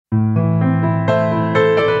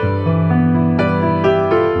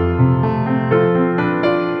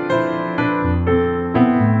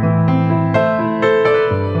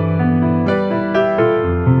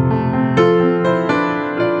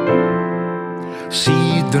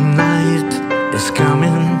See, the night is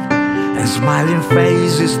coming and smiling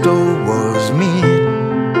faces towards me.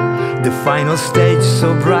 The final stage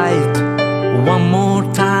so bright, one more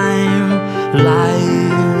time,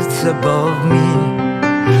 lights above me.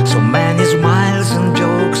 So many smiles and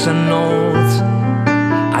jokes and notes,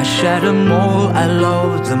 I share them all, I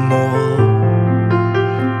love them all.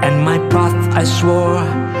 And my path I swore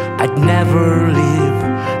I'd never leave,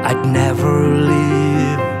 I'd never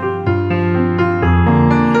leave.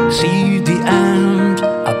 See the end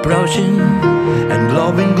approaching and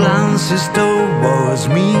loving glances towards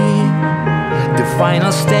me. The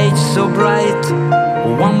final stage so bright,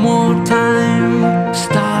 one more time,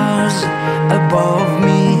 stars above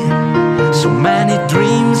me. So many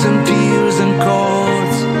dreams and tears and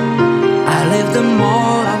chords, I live them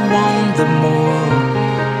all, I want them all.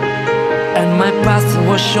 And my path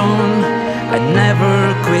was shown, I'd never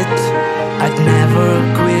quit, I'd never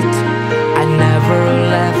quit, I never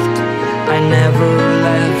left, I never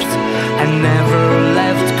left, I never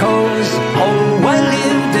left. Cause oh, I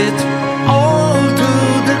lived it all to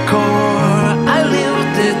the core. I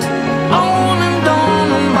lived it on and on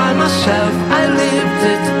by myself. I lived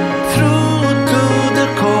it through to the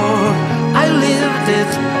core. I lived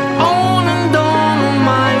it on and on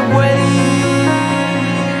my way.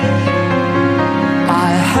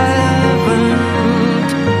 I haven't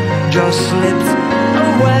just slipped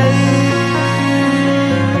away.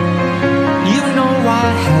 You know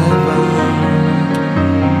I haven't.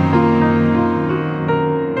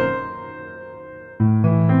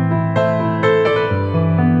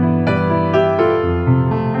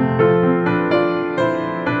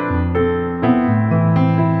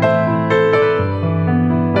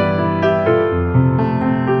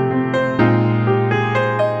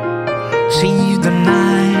 See, the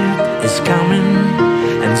night is coming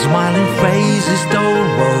and smiling faces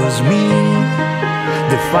towards me.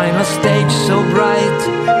 The final stage so bright,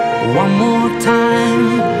 one more time,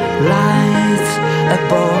 lights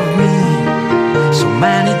above me. So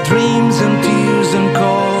many dreams and tears and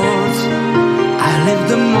chords, I live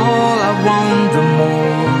them all, I want them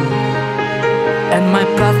all. And my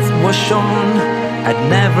path was shown, I'd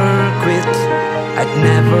never quit, I'd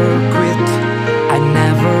never quit, I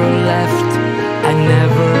never left, I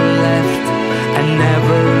never left, I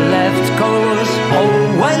never left. Cause oh,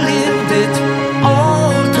 I lived it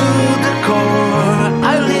all to the core.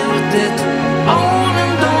 I lived it on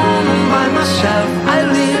and on by myself. I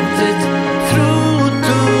lived it through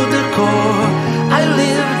to the core. I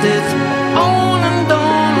lived it on and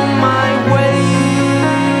on my way.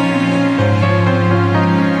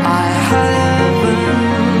 I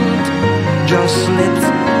haven't just slipped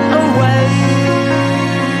away.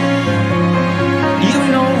 You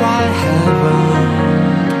know I haven't.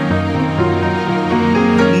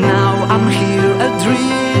 Now I'm here a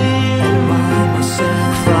dream,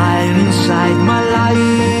 flying inside my life.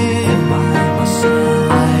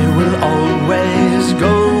 I will always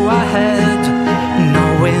go ahead,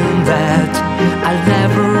 knowing that I'll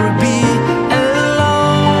never be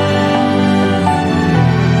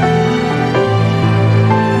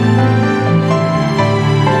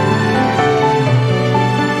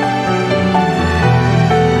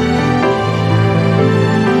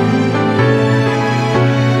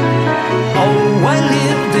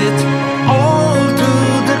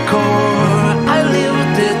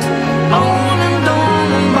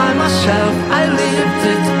I lived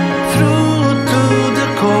it through to the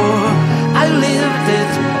core. I lived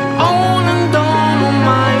it on and on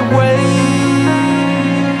my way.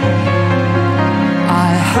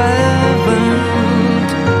 I haven't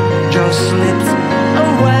just slipped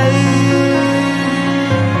away.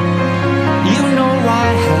 You know I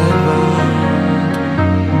haven't.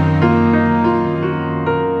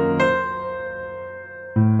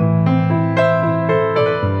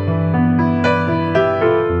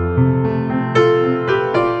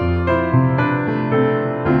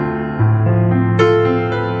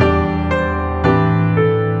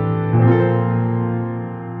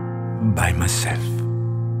 By myself.